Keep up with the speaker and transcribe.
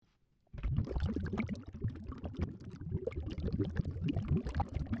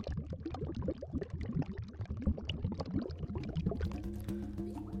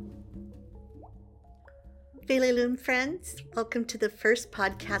Loom friends, welcome to the first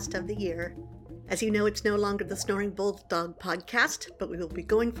podcast of the year. As you know, it's no longer the Snoring Bulldog podcast, but we will be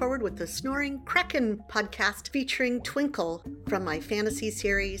going forward with the Snoring Kraken podcast featuring Twinkle from my fantasy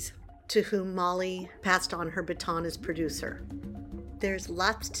series, to whom Molly passed on her baton as producer. There's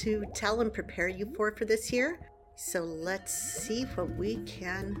lots to tell and prepare you for this year, so let's see what we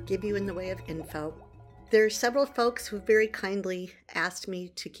can give you in the way of info. There are several folks who very kindly asked me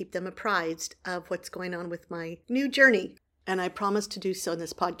to keep them apprised of what's going on with my new journey, and I promise to do so in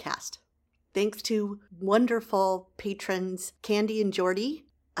this podcast. Thanks to wonderful patrons Candy and Jordy,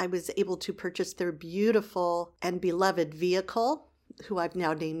 I was able to purchase their beautiful and beloved vehicle, who I've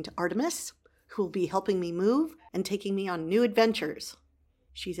now named Artemis, who will be helping me move and taking me on new adventures.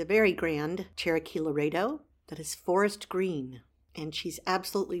 She's a very grand Cherokee Laredo that is forest green, and she's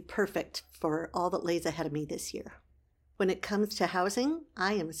absolutely perfect for all that lays ahead of me this year. When it comes to housing,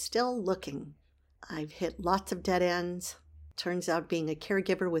 I am still looking. I've hit lots of dead ends. Turns out being a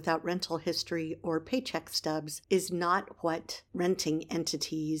caregiver without rental history or paycheck stubs is not what renting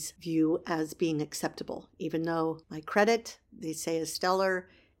entities view as being acceptable, even though my credit, they say, is stellar,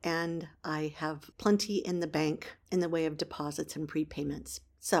 and I have plenty in the bank in the way of deposits and prepayments.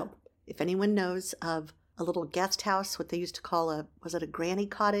 So if anyone knows of a little guest house, what they used to call was it a granny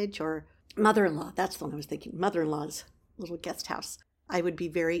cottage or mother-in-law? That's the one I was thinking, mother-in-law's little guest house. I would be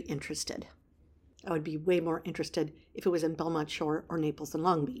very interested. I would be way more interested if it was in Belmont Shore or Naples and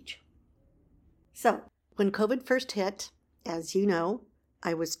Long Beach. So when COVID first hit, as you know,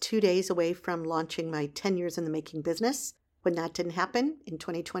 I was 2 days away from launching my 10 years in the making business. When that didn't happen in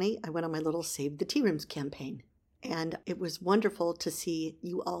 2020, I went on my little Save the Tea Rooms campaign. And it was wonderful to see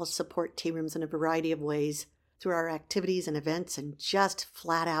you all support tea rooms in a variety of ways through our activities and events and just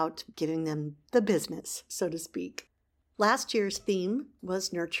flat out giving them the business, so to speak. Last year's theme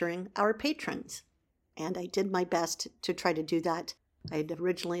was nurturing our patrons, and I did my best to try to do that. I had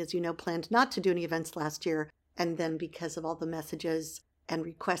originally, as you know, planned not to do any events last year, and then because of all the messages and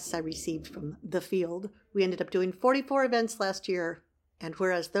requests I received from the field, we ended up doing 44 events last year. And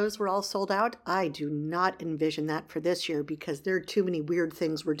whereas those were all sold out, I do not envision that for this year because there are too many weird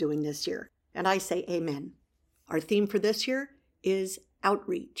things we're doing this year. And I say amen. Our theme for this year is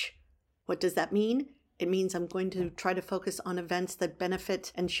outreach. What does that mean? It means I'm going to try to focus on events that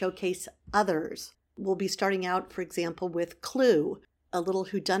benefit and showcase others. We'll be starting out, for example, with Slew, a little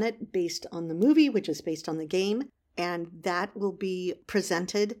whodunit based on the movie, which is based on the game. And that will be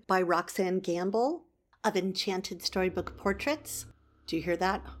presented by Roxanne Gamble of Enchanted Storybook Portraits. Do you hear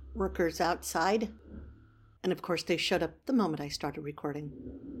that? Workers outside. And of course, they showed up the moment I started recording.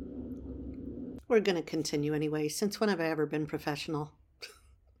 We're going to continue anyway, since when have I ever been professional?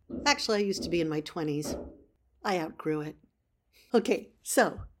 Actually, I used to be in my 20s. I outgrew it. Okay,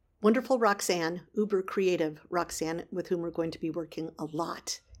 so wonderful Roxanne, uber creative Roxanne, with whom we're going to be working a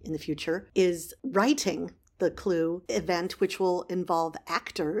lot in the future, is writing the Clue event, which will involve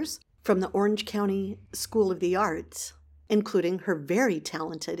actors from the Orange County School of the Arts, including her very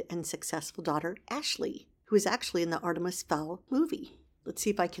talented and successful daughter, Ashley, who is actually in the Artemis Fowl movie. Let's see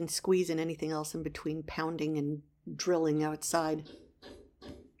if I can squeeze in anything else in between pounding and drilling outside.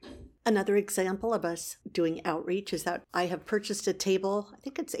 Another example of us doing outreach is that I have purchased a table, I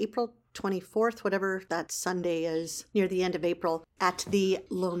think it's April 24th, whatever that Sunday is, near the end of April, at the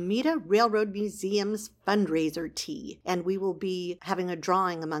Lomita Railroad Museum's fundraiser tea. And we will be having a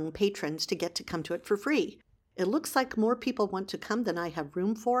drawing among patrons to get to come to it for free. It looks like more people want to come than I have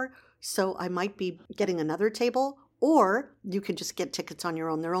room for, so I might be getting another table, or you can just get tickets on your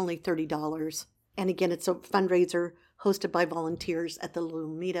own. They're only $30. And again, it's a fundraiser hosted by volunteers at the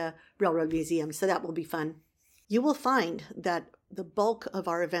Lomita Railroad Museum, so that will be fun. You will find that the bulk of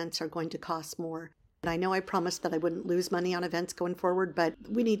our events are going to cost more. And I know I promised that I wouldn't lose money on events going forward, but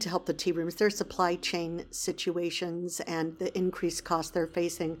we need to help the tea rooms. Their supply chain situations and the increased costs they're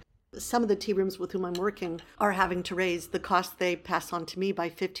facing. Some of the tea rooms with whom I'm working are having to raise the cost they pass on to me by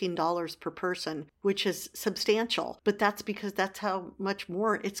 $15 per person, which is substantial. But that's because that's how much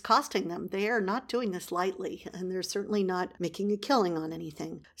more it's costing them. They are not doing this lightly, and they're certainly not making a killing on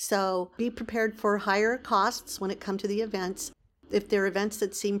anything. So be prepared for higher costs when it comes to the events. If they're events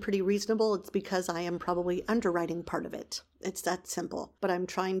that seem pretty reasonable, it's because I am probably underwriting part of it. It's that simple. But I'm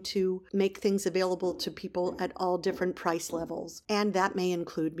trying to make things available to people at all different price levels. And that may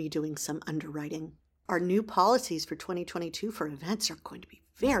include me doing some underwriting. Our new policies for 2022 for events are going to be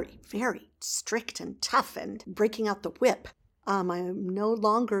very, very strict and tough and breaking out the whip. I'm no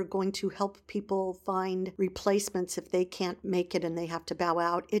longer going to help people find replacements if they can't make it and they have to bow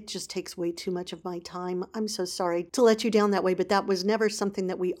out. It just takes way too much of my time. I'm so sorry to let you down that way, but that was never something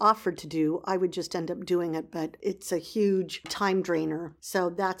that we offered to do. I would just end up doing it, but it's a huge time drainer. So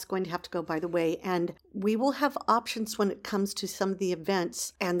that's going to have to go by the way. And we will have options when it comes to some of the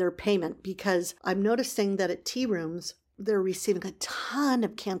events and their payment, because I'm noticing that at tea rooms, they're receiving a ton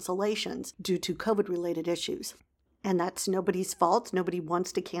of cancellations due to COVID-related issues. And that's nobody's fault. Nobody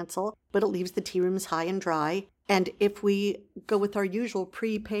wants to cancel, but it leaves the tea rooms high and dry. And if we go with our usual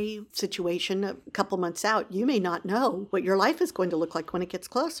prepay situation a couple months out, you may not know what your life is going to look like when it gets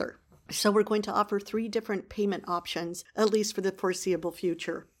closer. So we're going to offer 3 different payment options, at least for the foreseeable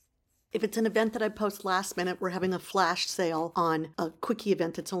future. If it's an event that I post last minute, we're having a flash sale on a quickie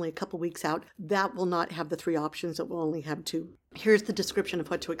event that's only a couple weeks out. That will not have the 3 options. It will only have 2. Here's the description of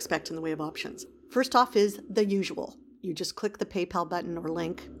what to expect in the way of options. First off is the usual. You just click the PayPal button or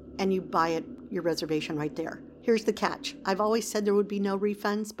link and you buy it, your reservation right there. Here's the catch. I've always said there would be no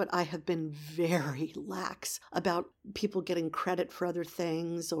refunds, but I have been very lax about people getting credit for other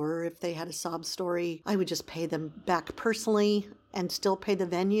things, or if they had a sob story, I would just pay them back personally and still pay the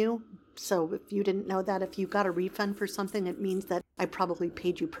venue. So if you didn't know that, if you got a refund for something, it means that I probably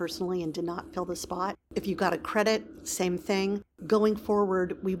paid you personally and did not fill the spot. If you got a credit, same thing. Going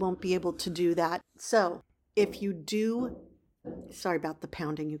forward, we won't be able to do that. So if you do, sorry about the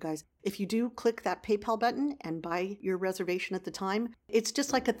pounding, you guys. If you do click that PayPal button and buy your reservation at the time, it's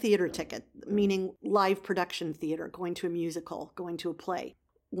just like a theater ticket, meaning live production theater, going to a musical, going to a play.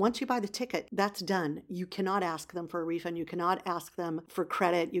 Once you buy the ticket, that's done. You cannot ask them for a refund. You cannot ask them for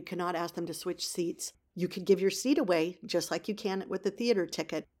credit. You cannot ask them to switch seats. You could give your seat away just like you can with the theater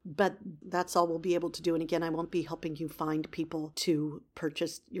ticket, but that's all we'll be able to do. And again, I won't be helping you find people to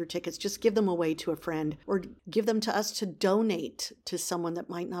purchase your tickets. Just give them away to a friend or give them to us to donate to someone that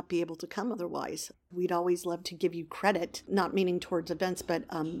might not be able to come otherwise. We'd always love to give you credit, not meaning towards events, but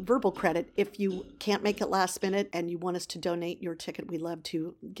verbal credit. If you can't make it last minute and you want us to donate your ticket, we'd love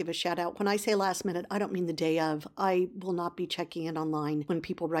to give a shout out. When I say last minute, I don't mean the day of. I will not be checking in online when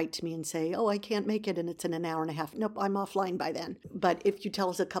people write to me and say, oh, I can't make it and it's in an hour and a half. Nope, I'm offline by then. But if you tell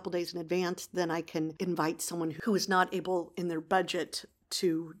us a couple days in advance, then I can invite someone who is not able in their budget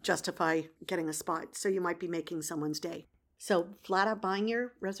to justify getting a spot. So you might be making someone's day. So flat out buying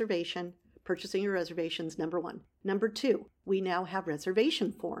your reservation, purchasing your reservations, number 1. Number 2, we now have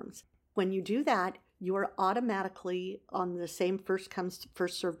reservation forms. When you do that, you are automatically on the same first come,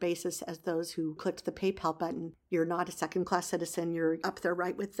 first served basis as those who clicked the PayPal button. You're not a second-class citizen. You're up there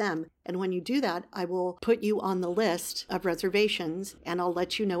right with them. And when you do that, I will put you on the list of reservations, and I'll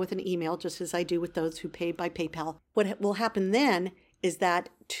let you know with an email, just as I do with those who pay by PayPal. What will happen then is that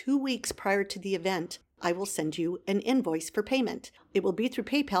 2 weeks prior to the event, I will send you an invoice for payment. It will be through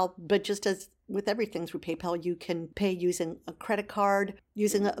PayPal, but just as with everything through PayPal, you can pay using a credit card,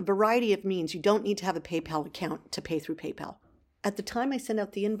 using a variety of means. You don't need to have a PayPal account to pay through PayPal. At the time I send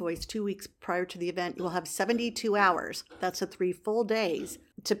out the invoice 2 weeks prior to the event, you will have 72 hours. That's 3 full days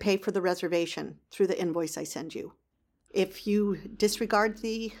to pay for the reservation through the invoice I send you. If you disregard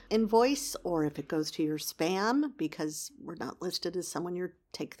the invoice, or if it goes to your spam because we're not listed as someone you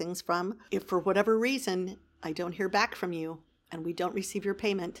take things from, if for whatever reason I don't hear back from you and we don't receive your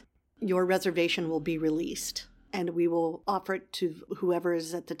payment, your reservation will be released and we will offer it to whoever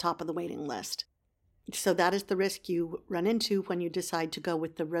is at the top of the waiting list. So that is the risk you run into when you decide to go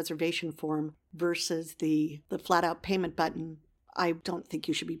with the reservation form versus the flat out payment button. I don't think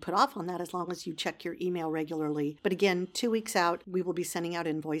you should be put off on that as long as you check your email regularly. But again, 2 weeks out, we will be sending out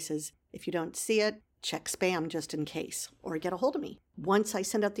invoices. If you don't see it, check spam just in case, or get a hold of me. Once I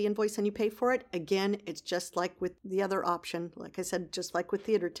send out the invoice and you pay for it, again, it's just like with the other option. Like I said, just like with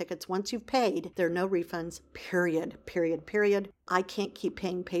theater tickets, once you've paid, there are no refunds, period. I can't keep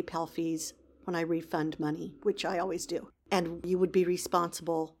paying PayPal fees when I refund money, which I always do. And you would be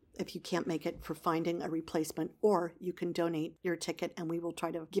responsible if you can't make it for finding a replacement, or you can donate your ticket and we will try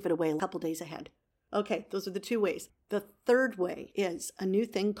to give it away a couple days ahead. Okay, those are the 2 ways. The third way is a new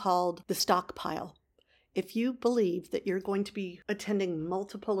thing called the stockpile. If you believe that you're going to be attending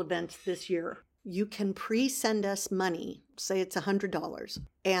multiple events this year, you can pre-send us money, say it's $100,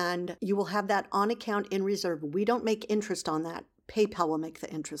 and you will have that on account in reserve. We don't make interest on that. PayPal will make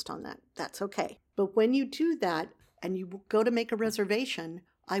the interest on that. That's okay. But when you do that and you go to make a reservation,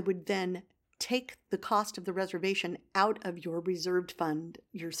 I would then take the cost of the reservation out of your reserved fund,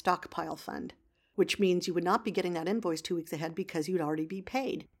 your stockpile fund, which means you would not be getting that invoice 2 weeks ahead because you'd already be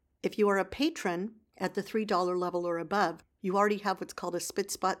paid. If you are a patron at the $3 level or above, you already have what's called a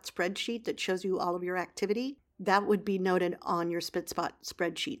spit spot spreadsheet that shows you all of your activity. that would be noted on your SpitSpot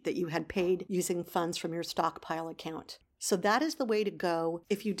spreadsheet that you had paid using funds from your stockpile account. So that is the way to go.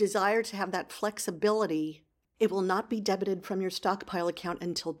 If you desire to have that flexibility, it will not be debited from your stockpile account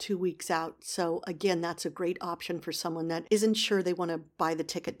until 2 weeks out. So again, that's a great option for someone that isn't sure they want to buy the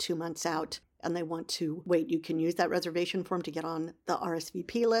ticket 2 months out and they want to wait. You can use that reservation form to get on the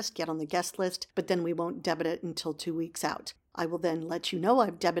RSVP list, get on the guest list, but then we won't debit it until 2 weeks out. I will then let you know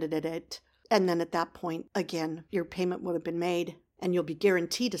I've debited it. And then at that point, again, your payment would have been made and you'll be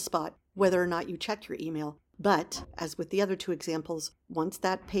guaranteed a spot whether or not you check your email. But as with the other 2 examples, once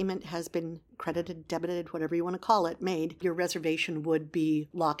that payment has been credited, debited, whatever you want to call it, made, your reservation would be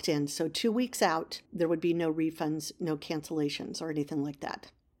locked in. So 2 weeks out, there would be no refunds, no cancellations or anything like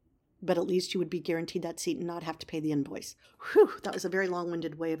that. But at least you would be guaranteed that seat and not have to pay the invoice. Whew, that was a very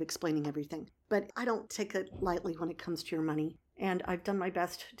long-winded way of explaining everything. But I don't take it lightly when it comes to your money. And I've done my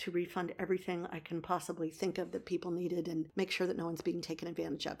best to refund everything I can possibly think of that people needed and make sure that no one's being taken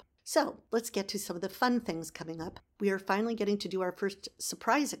advantage of. So let's get to some of the fun things coming up. We are finally getting to do our first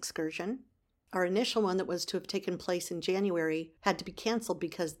surprise excursion. Our initial one that was to have taken place in January had to be canceled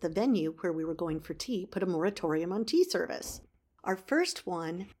because the venue where we were going for tea put a moratorium on tea service. Our first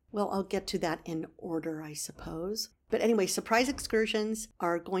one, well, I'll get to that in order, I suppose. But anyway, surprise excursions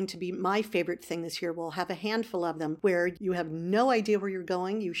are going to be my favorite thing this year. We'll have a handful of them where you have no idea where you're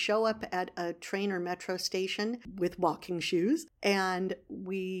going. You show up at a train or metro station with walking shoes, and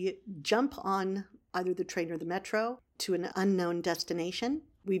we jump on either the train or the metro to an unknown destination.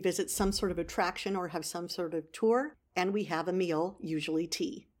 We visit some sort of attraction or have some sort of tour, and we have a meal, usually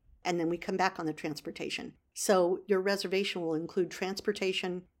tea. And then we come back on the transportation. So your reservation will include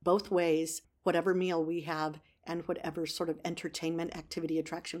transportation both ways, whatever meal we have, and whatever sort of entertainment, activity,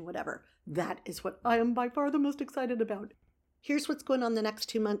 attraction, whatever. That is what I am by far the most excited about. Here's what's going on the next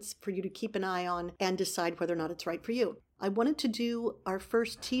 2 months for you to keep an eye on and decide whether or not it's right for you. I wanted to do our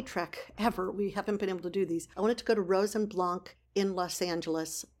first tea trek ever. We haven't been able to do these. I wanted to go to Rose and Blanc in Los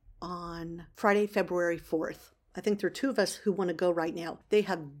Angeles on Friday, February 4th. I think there are 2 of us who want to go right now. They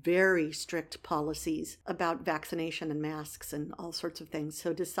have very strict policies about vaccination and masks and all sorts of things.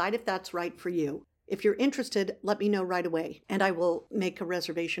 So decide if that's right for you. If you're interested, let me know right away, and I will make a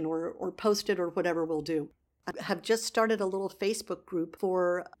reservation or post it or whatever we'll do. I have just started a little Facebook group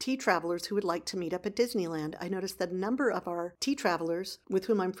for tea travelers who would like to meet up at Disneyland. I noticed that a number of our tea travelers with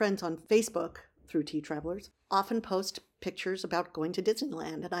whom I'm friends on Facebook through Tea Travelers often post pictures about going to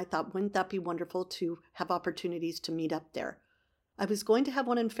Disneyland, and I thought, wouldn't that be wonderful to have opportunities to meet up there? I was going to have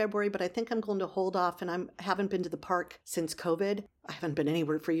one in February, but I think I'm going to hold off, and I haven't been to the park since COVID. I haven't been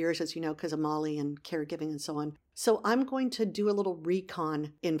anywhere for years, as you know, because of Molly and caregiving and so on. So I'm going to do a little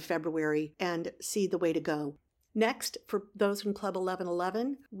recon in February and see the way to go. Next, for those in Club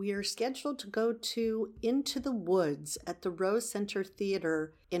 1111, we are scheduled to go to Into the Woods at the Rose Center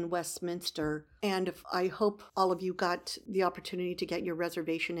Theater in Westminster. And I hope all of you got the opportunity to get your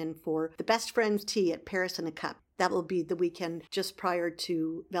reservation in for the Best Friends Tea at Paris in a Cup. That will be the weekend just prior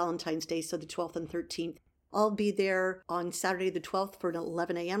to Valentine's Day, so the 12th and 13th. I'll be there on Saturday the 12th for an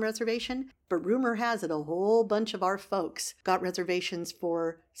 11 a.m. reservation, but rumor has it a whole bunch of our folks got reservations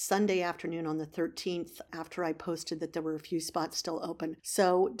for Sunday afternoon on the 13th after I posted that there were a few spots still open.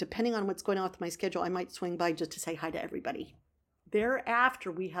 So depending on what's going on with my schedule, I might swing by just to say hi to everybody.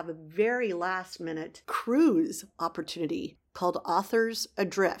 Thereafter, we have a very last-minute cruise opportunity called Authors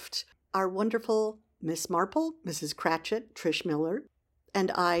Adrift. Our wonderful Miss Marple, Mrs. Cratchit, Trish Miller,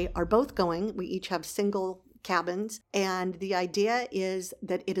 and I are both going. We each have single cabins, and the idea is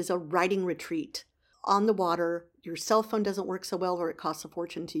that it is a writing retreat on the water. Your cell phone doesn't work so well, or it costs a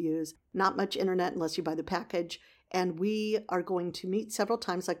fortune to use. Not much internet unless you buy the package. And we are going to meet several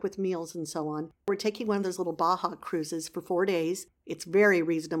times, like with meals and so on. We're taking one of those little Baja cruises for 4 days. It's very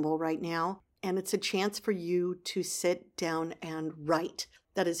reasonable right now, and it's a chance for you to sit down and write.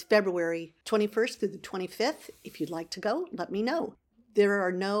 That is February 21st through the 25th. If you'd like to go, let me know. There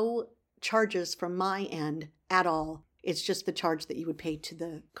are no charges from my end at all. It's just the charge that you would pay to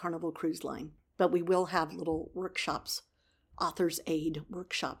the Carnival Cruise Line. But we will have little workshops, author's aid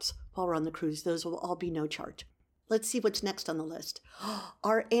workshops while we're on the cruise. Those will all be no charge. Let's see what's next on the list.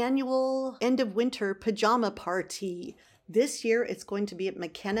 Our annual end of winter pajama party. This year it's going to be at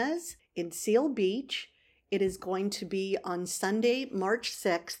McKenna's in Seal Beach. It is going to be on Sunday, March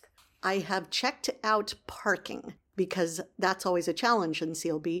 6th. I have checked out parking, because that's always a challenge in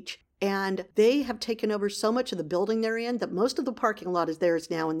Seal Beach. And they have taken over so much of the building they're in that most of the parking lot is theirs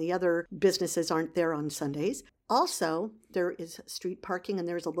now, and the other businesses aren't there on Sundays. Also, there is street parking, and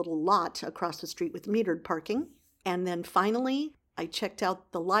there's a little lot across the street with metered parking. And then finally, I checked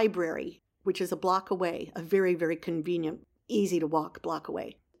out the library. which is a block away, a very, very convenient, easy to walk block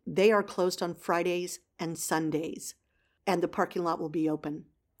away. They are closed on Fridays and Sundays, and the parking lot will be open.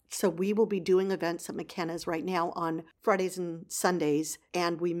 So we will be doing events at McKenna's right now on Fridays and Sundays,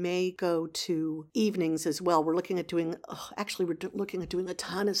 and we may go to evenings as well. We're looking at doing a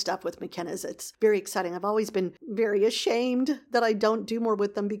ton of stuff with McKenna's. It's very exciting. I've always been very ashamed that I don't do more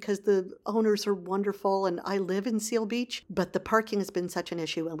with them because the owners are wonderful and I live in Seal Beach, but the parking has been such an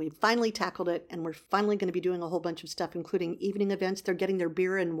issue and we've finally tackled it, and we're finally going to be doing a whole bunch of stuff, including evening events. They're getting their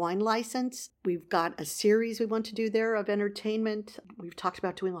beer and wine license. We've got a series we want to do there of entertainment. We've talked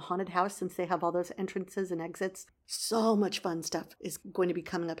about doing a haunted house since they have all those entrances and exits. So much fun stuff is going to be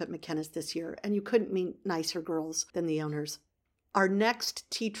coming up at McKenna's this year, and you couldn't meet nicer girls than the owners. Our next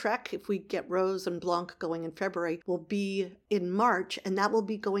tea trek, if we get Rose and Blanc going in February, will be in March, and that will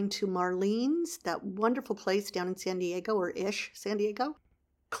be going to Marlene's, that wonderful place down in San Diego, or ish San Diego.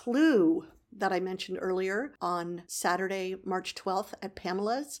 Clue, that I mentioned earlier, on Saturday, March 12th at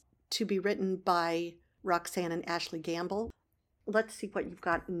Pamela's, to be written by Roxanne and Ashley Gamble. Let's see what you've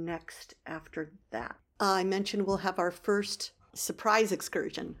got next after that. I mentioned we'll have our first surprise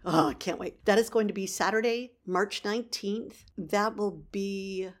excursion. Oh, I can't wait. That is going to be Saturday, March 19th. That will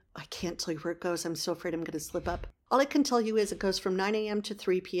be, I can't tell you where it goes. I'm so afraid I'm going to slip up. All I can tell you is it goes from 9 a.m. to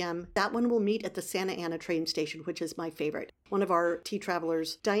 3 p.m. That one will meet at the Santa Ana train station, which is my favorite. One of our tea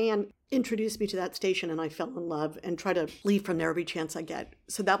travelers, Diane, introduced me to that station and I fell in love and try to leave from there every chance I get.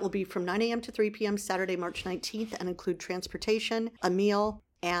 So that will be from 9 a.m. to 3 p.m. Saturday, March 19th, and include transportation, a meal,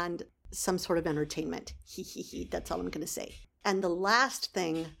 and some sort of entertainment. That's all I'm going to say. And the last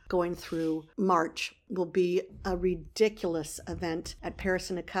thing going through March will be a ridiculous event at Paris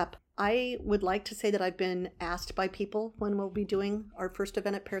in a Cup. I would like to say that I've been asked by people when we'll be doing our first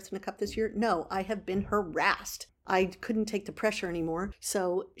event at Paris in a Cup this year. No, I have been harassed. I couldn't take the pressure anymore.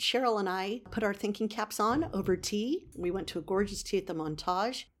 So Cheryl and I put our thinking caps on over tea. We went to a gorgeous tea at the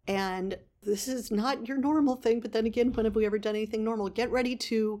Montage. And this is not your normal thing, but then again, when have we ever done anything normal? Get ready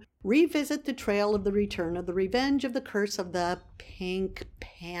to revisit the trail of the return of the revenge of the curse of the Pink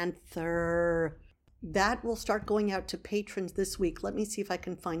Panther. That will start going out to patrons this week. Let me see if I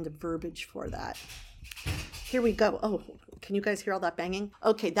can find the verbiage for that. Here we go. Oh, can you guys hear all that banging?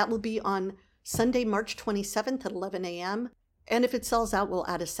 Okay, that will be on Sunday, March 27th at 11 a.m. And if it sells out, we'll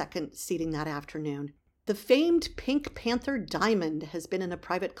add a second seating that afternoon. The famed Pink Panther diamond has been in a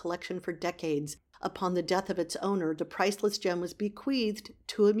private collection for decades. Upon the death of its owner, the priceless gem was bequeathed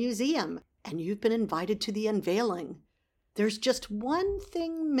to a museum, and you've been invited to the unveiling. There's just one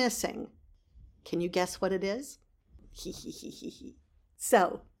thing missing. Can you guess what it is?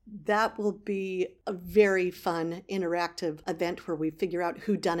 So that will be a very fun, interactive event where we figure out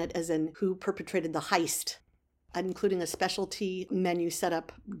who done it, as in who perpetrated the heist, including a specialty menu set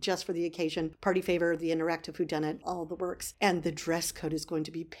up just for the occasion, party favor, the interactive whodunit, all the works. And the dress code is going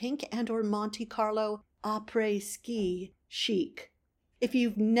to be pink and or Monte Carlo après-ski chic. If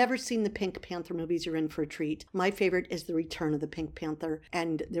you've never seen the Pink Panther movies, you're in for a treat. My favorite is The Return of the Pink Panther,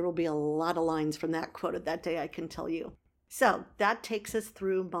 and there will be a lot of lines from that quoted that day, I can tell you. So that takes us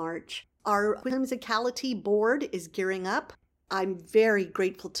through March. Our whimsicality board is gearing up. I'm very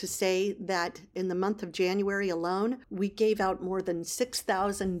grateful to say that in the month of January alone, we gave out more than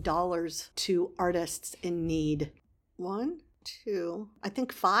 $6,000 to artists in need. I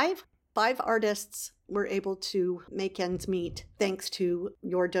think five artists were able to make ends meet thanks to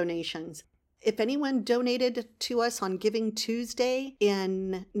your donations. If anyone donated to us on Giving Tuesday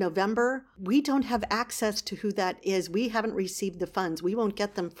in November, we don't have access to who that is. We haven't received the funds. We won't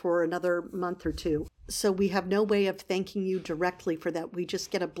get them for another month or two. So we have no way of thanking you directly for that. We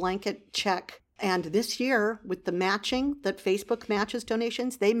just get a blanket check. And this year, with the matching that Facebook matches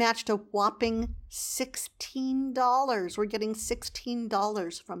donations, they matched a whopping $16. We're getting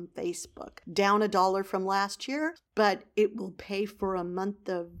 $16 from Facebook, down $1 from last year, but it will pay for a month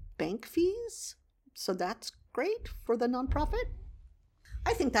of bank fees. So that's great for the nonprofit.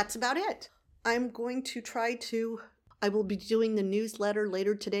 I think that's about it. I'm going to I will be doing the newsletter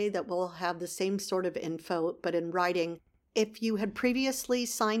later today that will have the same sort of info, but in writing. If you had previously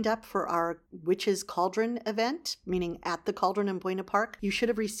signed up for our Witch's Cauldron event, meaning at the Cauldron in Buena Park, you should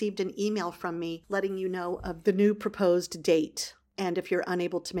have received an email from me letting you know of the new proposed date. And if you're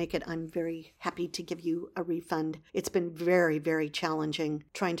unable to make it, I'm very happy to give you a refund. It's been very, very challenging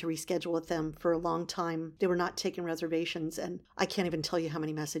trying to reschedule with them for a long time. They were not taking reservations, and I can't even tell you how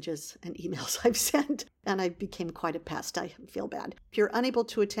many messages and emails I've sent. And I became quite a pest. I feel bad. If you're unable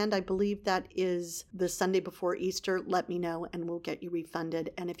to attend, I believe that is the Sunday before Easter. Let me know and we'll get you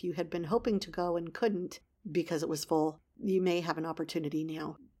refunded. And if you had been hoping to go and couldn't because it was full, you may have an opportunity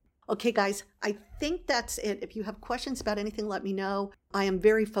now. Okay, guys, I think that's it. If you have questions about anything, let me know. I am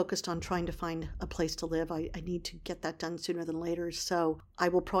very focused on trying to find a place to live. I need to get that done sooner than later. So I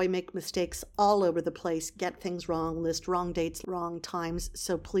will probably make mistakes all over the place, get things wrong, list wrong dates, wrong times.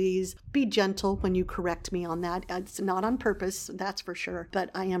 So please be gentle when you correct me on that. It's not on purpose, that's for sure. But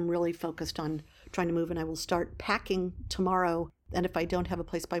I am really focused on trying to move, and I will start packing tomorrow. And if I don't have a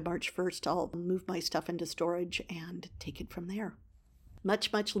place by March 1st, I'll move my stuff into storage and take it from there.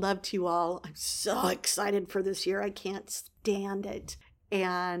 Much, much love to you all. I'm so excited for this year. I can't stand it.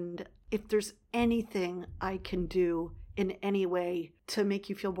 And if there's anything I can do in any way to make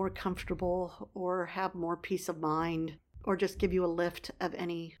you feel more comfortable or have more peace of mind or just give you a lift of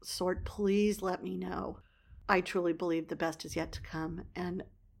any sort, please let me know. I truly believe the best is yet to come. And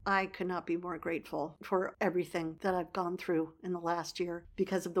I could not be more grateful for everything that I've gone through in the last year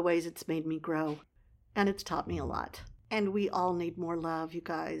because of the ways it's made me grow. And it's taught me a lot. And we all need more love, you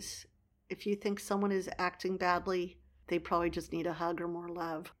guys. If you think someone is acting badly, they probably just need a hug or more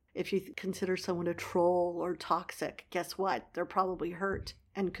love. If you consider someone a troll or toxic, guess what? They're probably hurt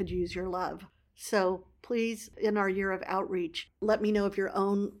and could use your love. So please, in our year of outreach, let me know of your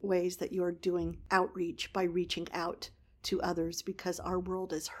own ways that you're doing outreach by reaching out to others because our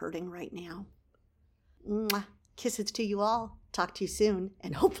world is hurting right now. Mwah. Kisses to you all. Talk to you soon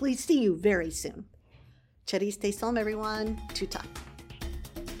and hopefully see you very soon. Cherry, stay calm, everyone. Tuta.